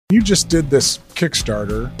You just did this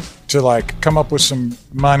Kickstarter to like come up with some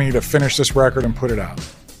money to finish this record and put it out.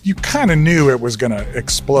 You kind of knew it was going to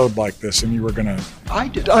explode like this, and you were going to... I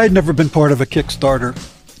did. I had never been part of a Kickstarter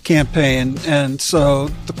campaign, and so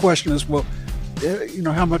the question is, well,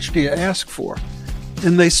 how much do you ask for?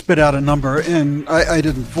 And they spit out a number, and I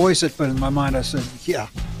didn't voice it, but in my mind I said, yeah,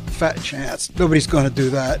 fat chance. Nobody's going to do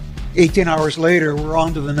that. 18 hours later, we're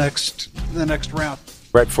on to the next round.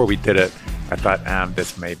 Right before we did it, I thought, I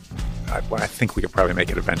think we could probably make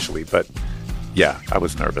it eventually, but yeah, I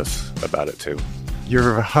was nervous about it too.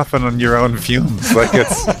 You're huffing on your own fumes. Like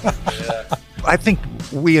it's. Yeah. I think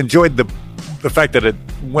we enjoyed the fact that it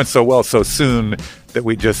went so well so soon that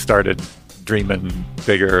we just started dreaming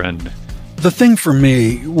bigger. And the thing for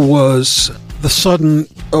me was the sudden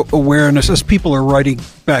awareness as people are writing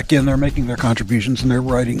back in, they're making their contributions and they're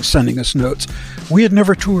writing, sending us notes. We had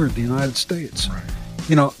never toured the United States. Right.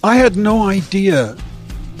 I had no idea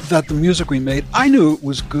that the music we made, I knew it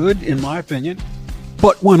was good in my opinion.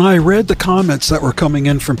 But when I read the comments that were coming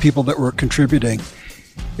in from people that were contributing,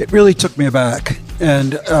 it really took me aback.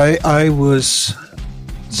 And I was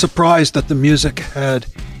surprised that the music had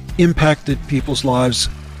impacted people's lives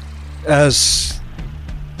as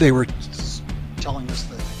they were telling us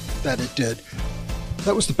that it did.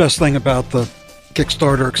 That was the best thing about the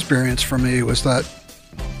Kickstarter experience for me, was that,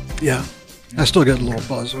 yeah, I still get a little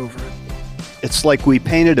buzz over it. It's like we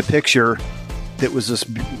painted a picture that was this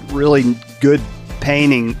really good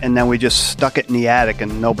painting, and then we just stuck it in the attic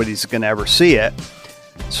and nobody's going to ever see it.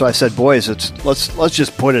 So I said, boys, let's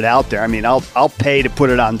just put it out there. I mean, I'll pay to put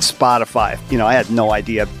it on Spotify. I had no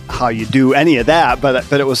idea how you do any of that,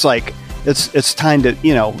 but it was like, it's time to,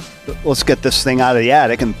 let's get this thing out of the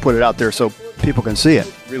attic and put it out there so people can see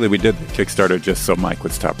it. Really, we did the Kickstarter just so Mike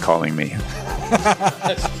would stop calling me.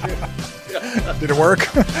 That's true. Did it work?